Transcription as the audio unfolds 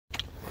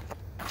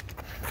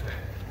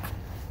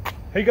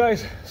Hey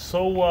guys,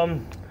 so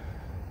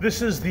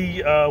this is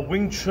the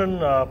Wing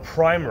Chun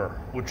primer,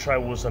 which I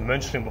was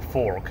mentioning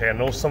before. Okay, I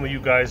know some of you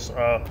guys,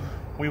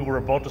 we were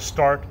about to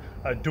start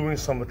doing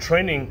some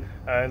training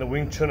in the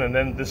Wing Chun, and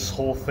then this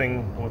whole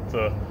thing with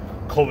the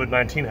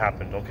COVID-19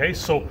 happened. Okay,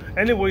 so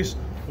anyways,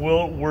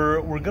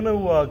 we're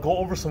gonna go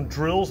over some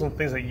drills and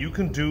things that you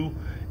can do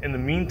in the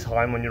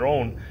meantime on your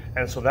own,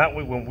 and so that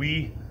way when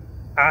we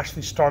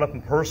actually start up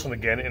in person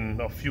again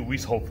in a few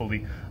weeks,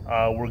 hopefully,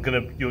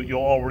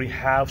 you'll already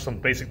have some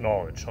basic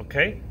knowledge.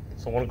 Okay,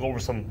 so I want to go over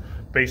some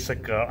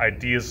basic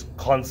ideas,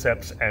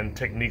 concepts, and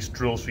techniques,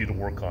 drills for you to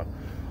work on.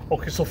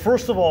 Okay, so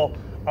first of all,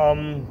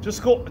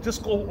 just go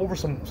over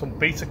some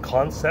basic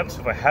concepts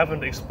if I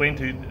haven't explained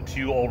to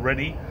you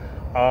already.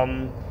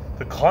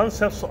 The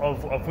concepts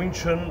of Wing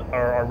Chun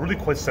are really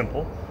quite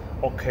simple.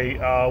 Okay,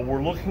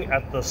 we're looking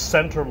at the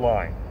center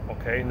line.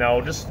 Okay, now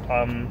just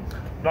I'm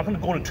not going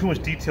to go into too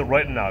much detail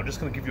right now. I'm just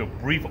going to give you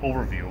a brief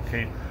overview.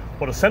 Okay,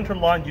 for the center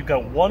line, you've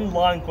got one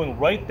line going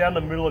right down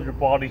the middle of your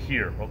body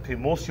here. Okay,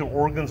 most of your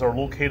organs are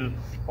located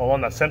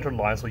along that center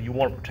line, so you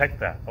want to protect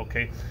that.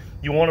 Okay,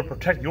 you want to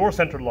protect your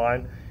center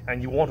line,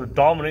 and you want to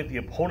dominate the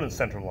opponent's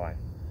center line.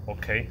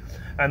 Okay,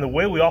 and the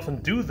way we often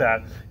do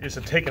that is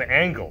to take an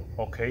angle.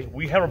 Okay,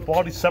 we have our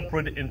body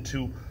separated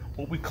into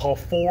what we call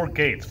four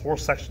gates, four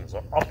sections: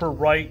 upper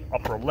right,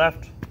 upper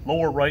left,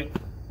 lower right,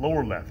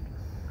 lower left.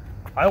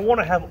 I want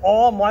to have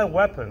all my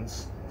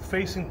weapons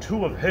facing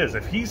two of his.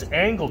 If he's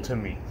angled to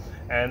me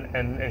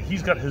and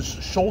he's got his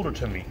shoulder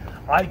to me,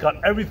 I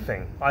got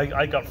everything.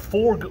 I got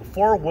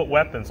four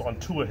weapons on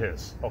two of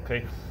his.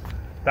 Okay,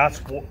 that's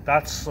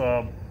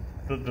the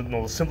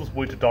simplest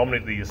way to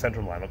dominate the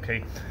center line.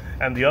 Okay,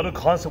 and the other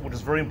concept which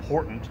is very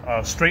important,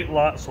 straight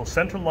line. So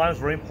center line is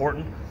very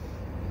important.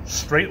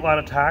 Straight line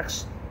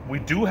attacks. We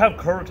do have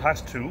curve attacks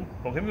too.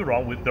 Don't get me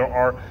wrong. There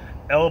are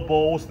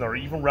elbows, there are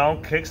even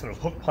round kicks, and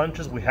there's hook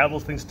punches. We have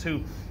those things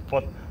too,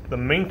 but the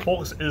main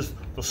focus is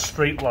the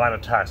straight line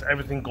attacks.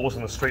 Everything goes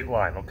in a straight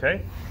line.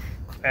 Okay,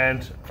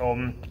 and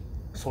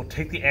so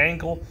take the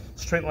angle,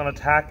 straight line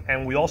attack,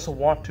 and we also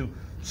want to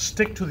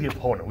stick to the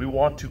opponent. We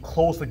want to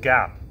close the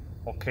gap.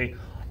 Okay,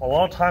 a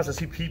lot of times I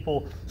see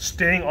people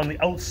staying on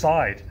the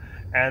outside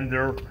and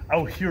they're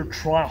out here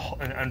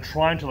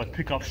trying to like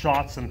pick up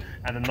shots and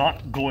they're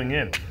not going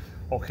in.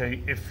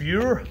 Okay, if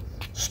you're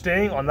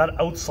staying on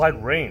that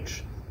outside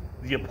range,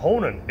 the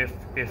opponent,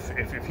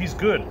 if he's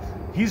good,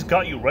 he's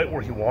got you right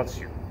where he wants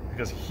you,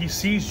 because he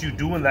sees you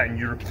doing that, and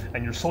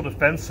you're so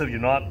defensive. You're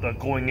not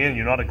going in.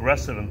 You're not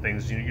aggressive and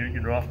things.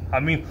 You're not. I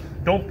mean,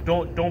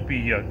 don't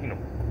be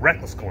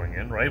reckless going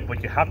in, right?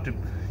 But you have to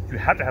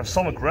have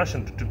some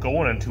aggression to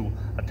go in and to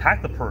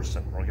attack the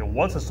person. Okay,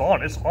 once it's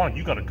on, it's on.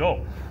 You got to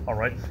go. All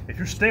right. If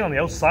you're staying on the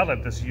outside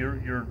like this,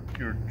 you're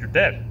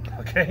dead.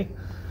 Okay.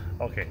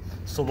 Okay,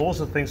 so those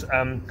are the things.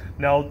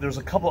 Now, there's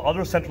a couple of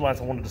other center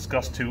lines I want to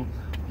discuss too.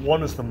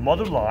 One is the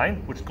mother line,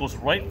 which goes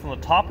right from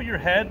the top of your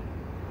head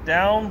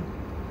down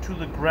to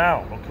the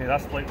ground. Okay,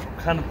 that's like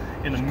kind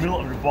of in the middle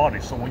of your body.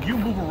 So when you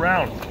move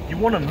around, you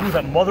want to move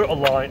that mother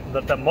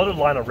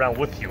line around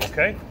with you.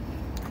 Okay,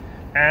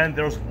 and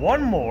there's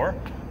one more,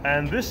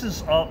 and this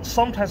is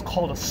sometimes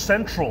called a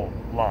central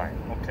line.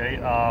 Okay,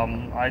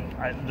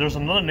 there's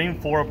another name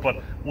for it,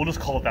 but we'll just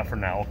call it that for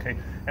now. Okay,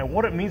 and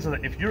what it means is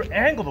that if you're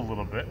angled a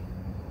little bit,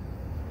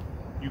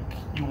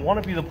 you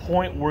want to be the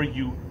point where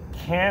you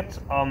can't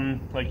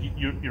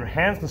your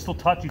hands can still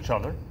touch each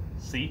other.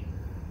 See,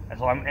 and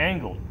so I'm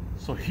angled.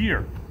 So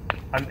here,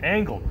 I'm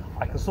angled.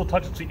 I can still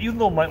touch it. So even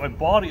though my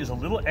body is a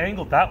little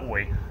angled that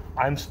way,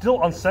 I'm still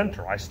on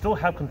center. I still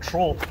have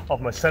control of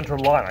my center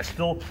line. I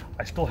still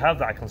have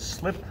that. I can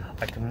slip.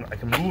 I can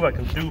move. I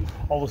can do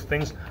all those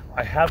things.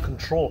 I have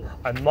control.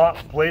 I'm not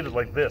bladed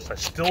like this. I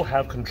still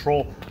have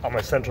control on my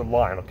center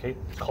line. Okay,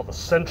 it's called the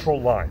central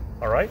line.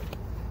 All right.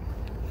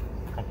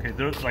 Okay.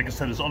 There's, like I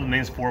said, there's other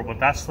names for it, but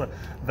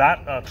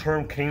that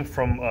term came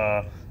from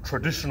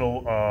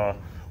traditional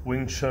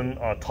Wing Chun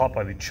taught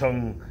by the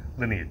Chung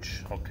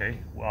lineage. Okay.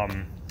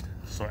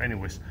 So,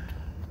 anyways.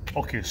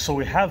 Okay, so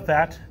we have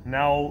that.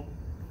 Now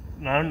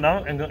I'm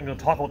going to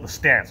talk about the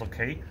stance,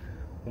 okay?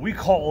 We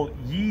call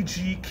Yi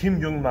Ji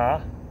Kim Yung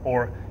Ma,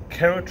 or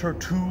character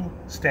 2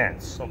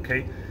 stance,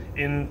 okay?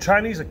 In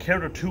Chinese, a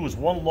character 2 is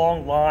one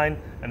long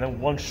line and then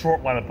one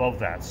short line above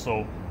that.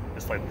 So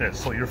it's like this.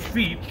 So your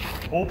feet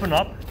open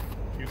up.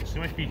 You can see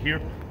my feet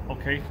here,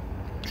 okay?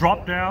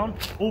 Drop down,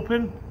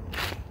 open,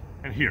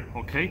 and here,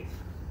 okay?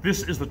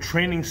 This is the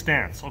training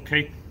stance,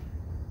 okay?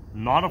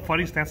 Not a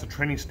fighting stance, a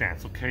training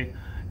stance, okay?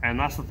 And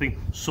that's the thing.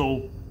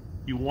 So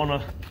you want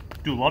to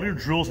do a lot of your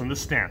drills in this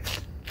stance.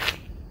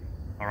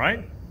 All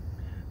right?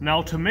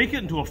 Now to make it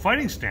into a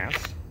fighting stance,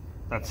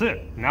 that's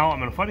it. Now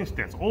I'm in a fighting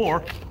stance.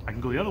 Or I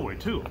can go the other way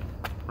too.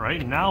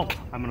 Right? Now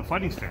I'm in a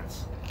fighting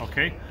stance.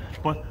 Okay?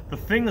 But the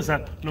thing is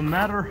that no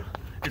matter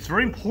it's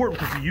very important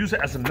because you use it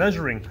as a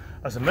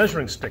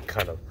measuring stick,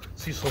 kind of.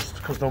 See, so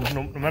because no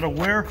matter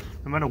where,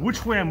 no matter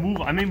which way I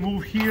move, I may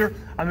move here,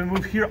 I may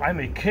move here, I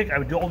may kick, I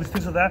may do all these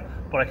things like that,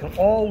 but I can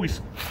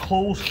always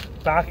close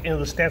back into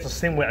the stance the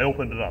same way I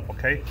opened it up,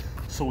 okay?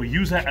 So we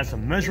use that as a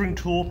measuring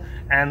tool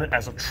and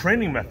as a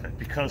training method,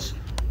 because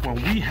when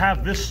we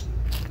have this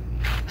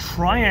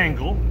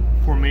triangle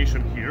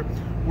formation here,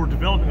 we're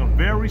developing a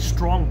very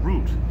strong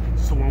root.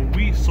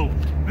 So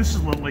this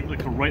is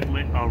like a right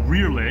leg, a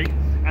rear leg,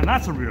 and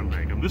that's a rear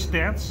leg. And this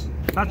stance,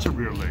 that's a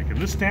rear leg. And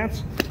this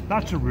stance,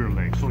 that's a rear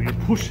leg. So you're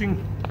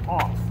pushing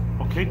off,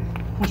 okay?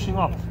 Pushing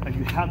off, and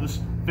you have this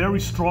very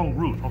strong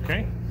root,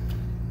 okay?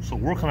 So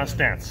work on that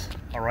stance,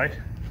 all right?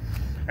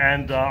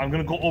 And I'm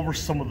gonna go over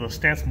some of the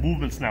stance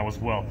movements now as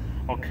well,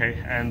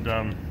 okay? And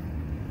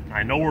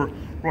I know we're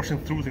rushing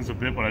through things a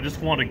bit, but I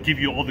just want to give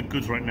you all the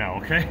goods right now,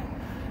 okay?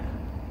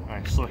 All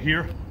right, so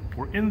here,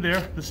 we're in there,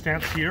 the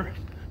stance here.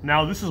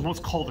 Now this is what's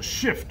called a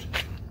shift.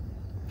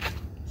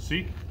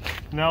 See?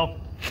 Now,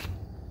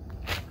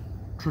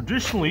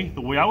 traditionally,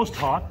 the way I was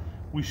taught,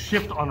 we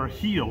shift on our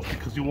heels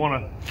because you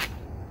want to,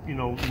 you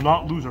know,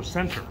 not lose our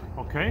center,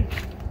 okay?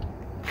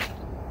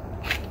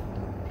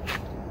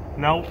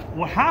 Now,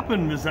 what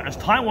happened is that as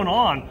time went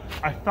on,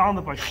 I found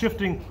that by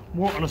shifting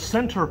more on the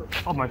center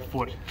of my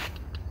foot,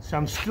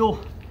 see,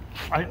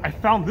 I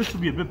found this to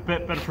be a bit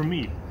better for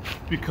me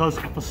because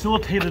it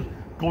facilitated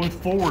going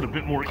forward a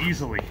bit more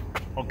easily,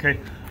 okay?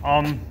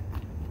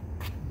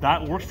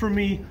 That works for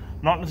me,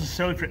 not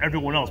necessarily for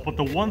everyone else, but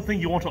the one thing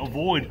you want to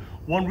avoid,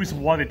 one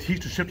reason why they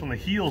teach to shift on the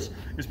heels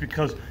is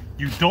because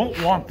you don't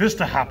want this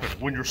to happen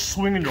when you're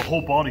swinging your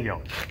whole body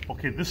out.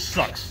 Okay, this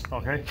sucks,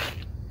 okay?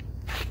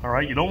 All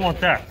right, you don't want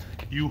that.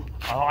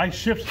 I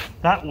shift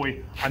that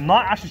way. I'm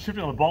not actually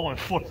shifting on the ball of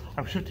my foot,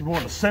 I'm shifting more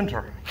in the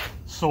center.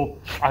 So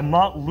I'm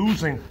not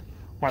losing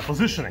my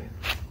positioning.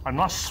 I'm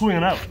not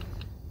swinging out.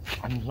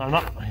 I'm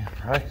not,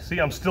 right? See,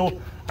 I'm still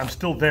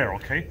there,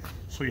 okay?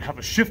 So you have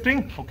a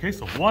shifting, okay?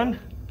 So 1,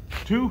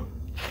 2,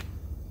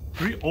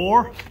 3,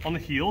 or on the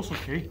heels,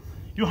 okay?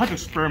 You'll have to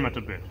experiment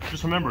a bit.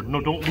 Just remember,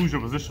 no, don't lose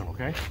your position,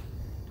 okay?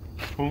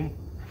 Boom,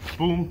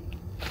 boom,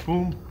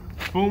 boom,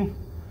 boom.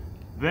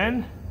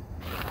 Then,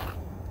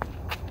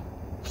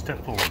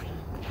 step forward,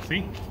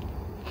 see?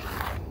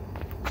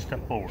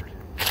 Step forward.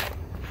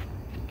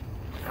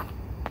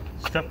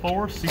 Step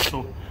forward, see,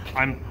 so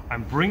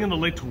I'm bringing the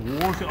leg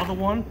towards the other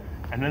one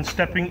and then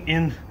stepping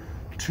in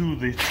to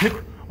the tip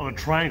of the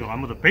triangle.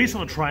 I'm at the base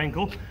of the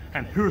triangle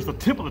and here's the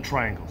tip of the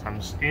triangle. So I'm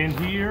just in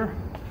here,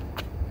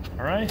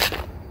 all right?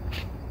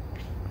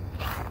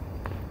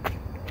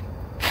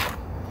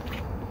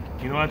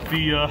 You know, at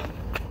the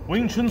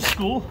Wing Chun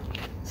school,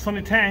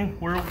 Sunny Tang,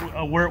 where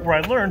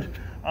I learned,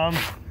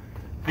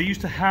 they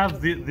used to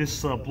have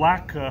this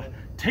black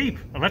tape,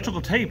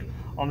 electrical tape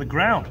on the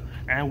ground,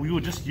 and we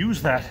would just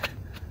use that,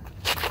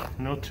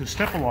 you know, to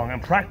step along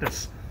and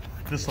practice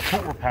this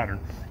footwork pattern.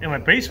 In my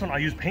basement, I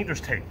use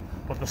painter's tape,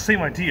 but the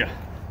same idea,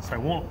 so I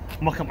won't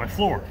muck up my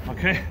floor,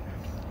 okay?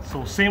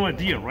 So same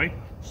idea, right?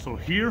 So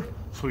here,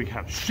 so we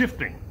have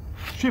shifting,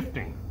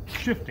 shifting,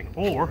 shifting,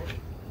 or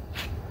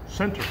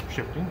center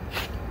shifting,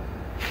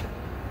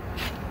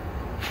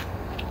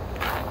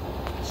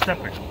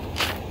 stepping,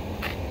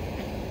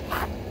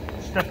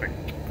 stepping,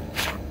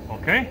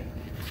 okay?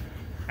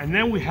 And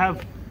then we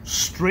have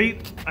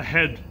straight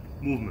ahead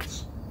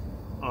movements,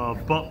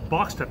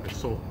 box stepping,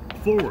 so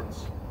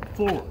forwards,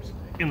 forwards,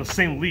 in the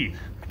same lead.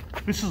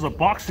 This is a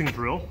boxing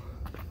drill,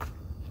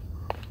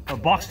 a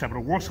box step, and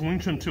it works in Wing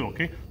Chun too,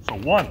 okay? So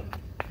 1,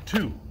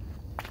 2,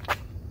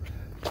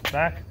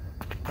 back,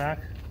 back,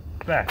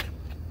 back,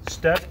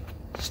 step,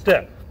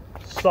 step,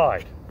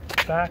 side,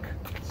 back,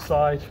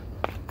 side,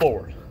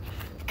 forward,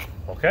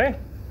 okay?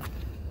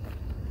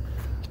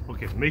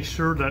 Okay, make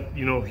sure that,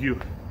 you know, here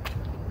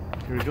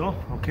we go,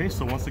 okay,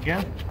 so once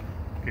again,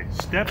 okay,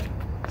 step,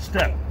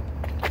 step.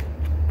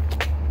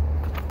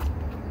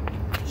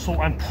 So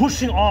I'm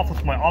pushing off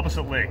with my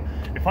opposite leg.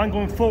 If I'm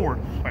going forward,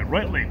 my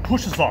right leg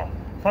pushes off.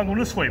 If I'm going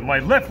this way, my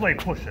left leg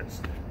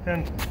pushes.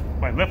 Then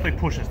my left leg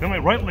pushes. Then my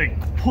right leg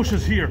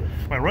pushes here.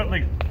 My right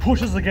leg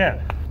pushes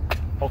again.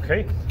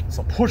 Okay,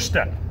 so push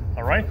step,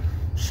 all right?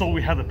 So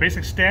we have the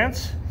basic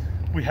stance,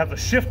 we have the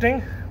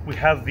shifting, we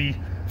have the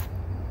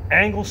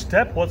angle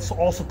step, what's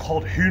also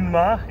called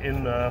Hunma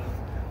in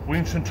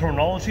Wing Chun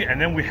terminology, and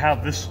then we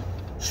have this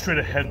straight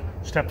ahead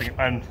stepping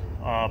and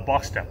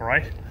box step, all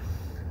right?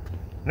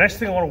 Next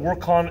thing I want to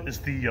work on is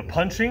the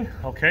punching,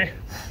 okay?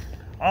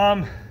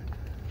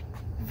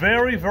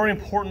 Very, very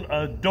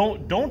important.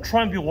 Don't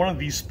try and be one of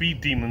these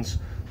speed demons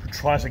who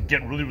tries to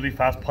get really, really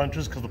fast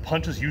punches, because the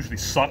punches usually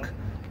suck.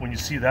 When you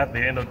see that,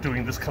 they end up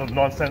doing this kind of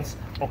nonsense,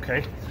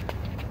 okay?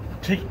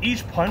 Take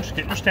each punch,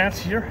 get your stance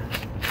here,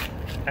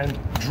 and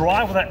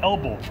drive with that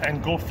elbow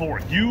and go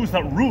forward. Use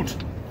that root.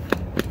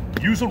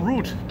 Use a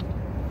root.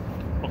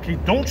 Okay,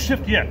 don't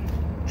shift yet.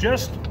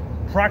 Just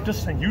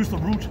practice and use the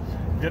root,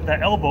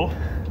 that elbow.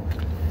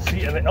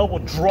 See, and the elbow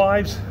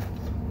drives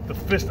the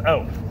fist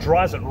out,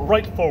 drives it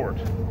right forward.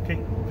 Okay,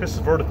 fist is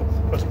vertical,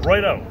 but it's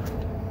right out.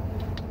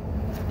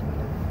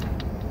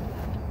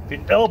 The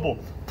elbow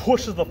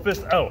pushes the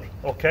fist out,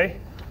 okay?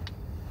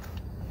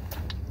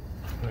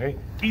 Okay,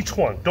 each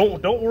one.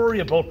 Don't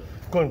worry about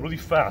going really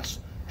fast.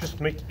 Just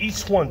make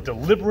each one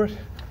deliberate,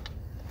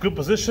 good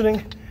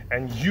positioning,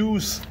 and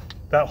use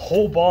that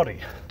whole body,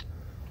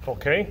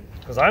 okay?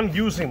 Because I'm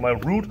using my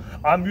root,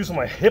 I'm using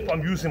my hip,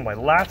 I'm using my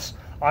lats,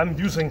 I'm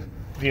using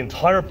the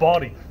entire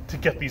body to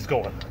get these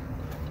going,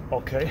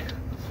 okay?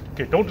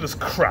 Okay, don't do this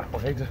crap,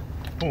 okay? Just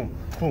boom,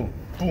 boom,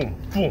 boom,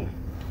 boom,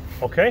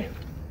 okay?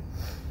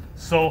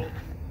 So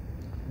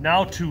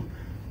now to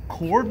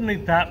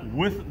coordinate that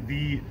with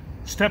the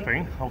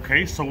stepping,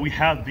 okay? So we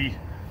have the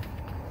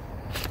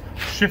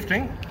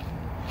shifting,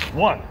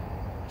 1,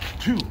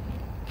 2,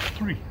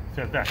 3,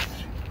 that.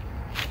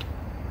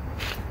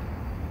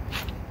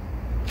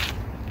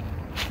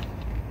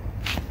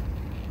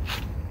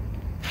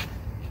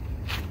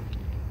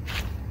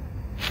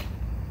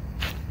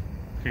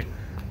 Okay,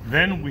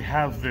 then we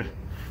have the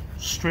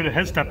straight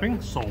ahead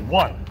stepping. So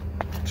 1,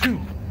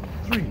 2,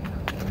 3,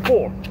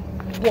 4.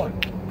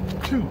 1,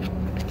 2,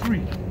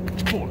 3,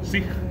 4.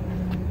 See?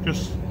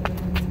 Just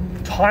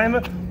time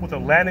it with the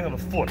landing of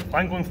the foot. If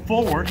I'm going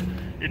forward,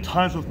 it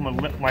times with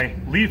my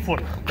lead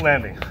foot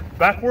landing.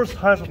 Backwards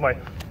times with my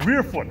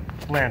rear foot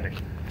landing.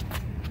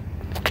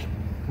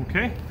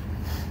 Okay?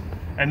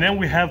 And then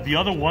we have the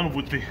other one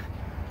with the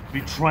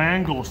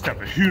triangle step,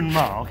 the Hyun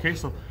Ma. Okay,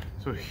 so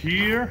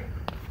here.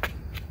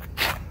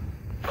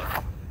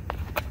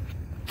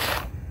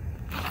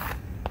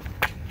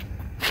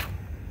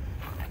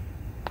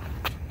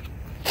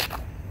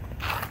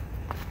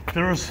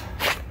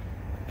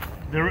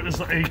 There is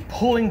a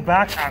pulling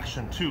back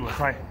action too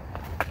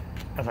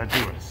as I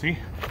do it. See?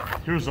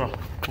 Here's a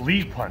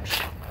lead punch.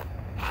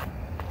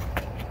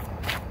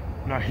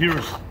 Now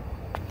here's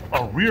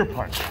a rear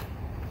punch.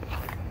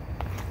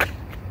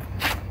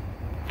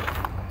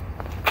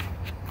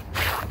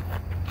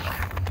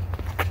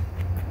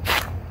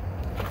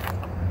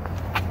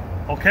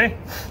 Okay?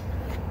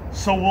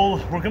 So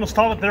we're gonna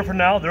stop it there for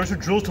now. There's your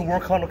drills to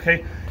work on,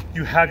 okay?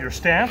 You have your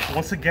stance,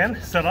 once again,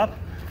 set up.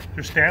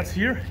 Your stance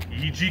here,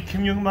 E.G.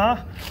 Kim Young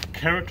Ma,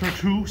 character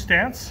 2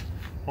 stance.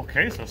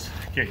 Okay, so let's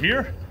get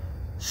here,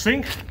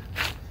 sink,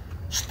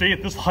 stay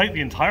at this height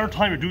the entire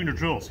time you're doing your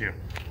drills here.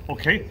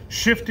 Okay,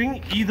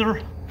 shifting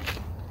either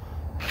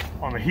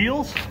on the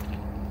heels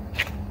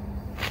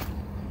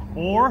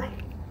or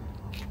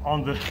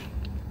on the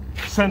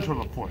center of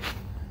the foot.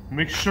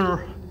 Make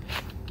sure,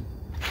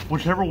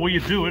 whichever way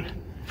you do it,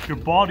 your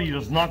body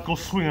does not go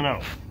swinging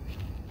out.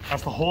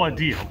 That's the whole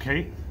idea,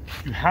 okay?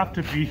 You have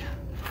to be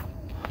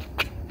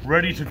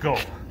ready to go,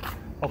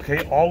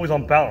 okay? Always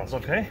on balance,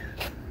 okay?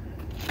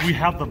 We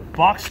have the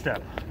box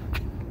step.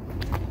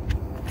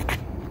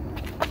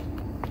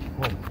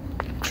 1,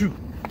 2,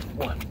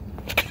 1,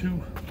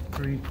 2,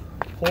 3,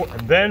 4,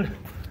 and then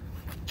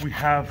we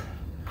have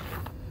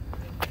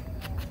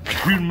the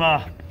Hyun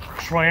Ma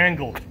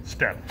triangle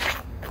step,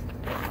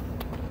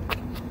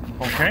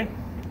 okay?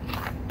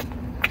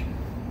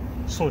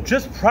 So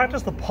just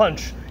practice the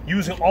punch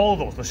using all of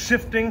those, the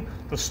shifting,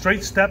 the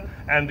straight step,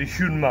 and the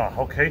Hyun Ma,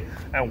 okay?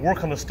 And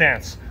work on the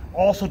stance.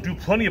 Also do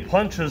plenty of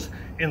punches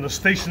in the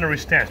stationary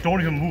stance.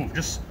 Don't even move,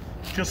 just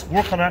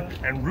work on that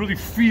and really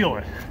feel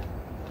it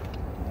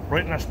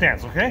right in that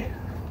stance, okay?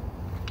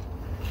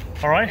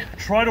 All right,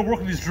 try to work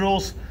with these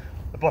drills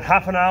about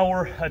half an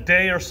hour a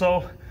day or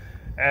so,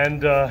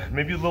 and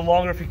maybe a little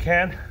longer if you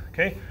can,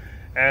 okay?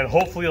 And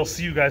hopefully I'll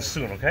see you guys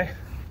soon, okay?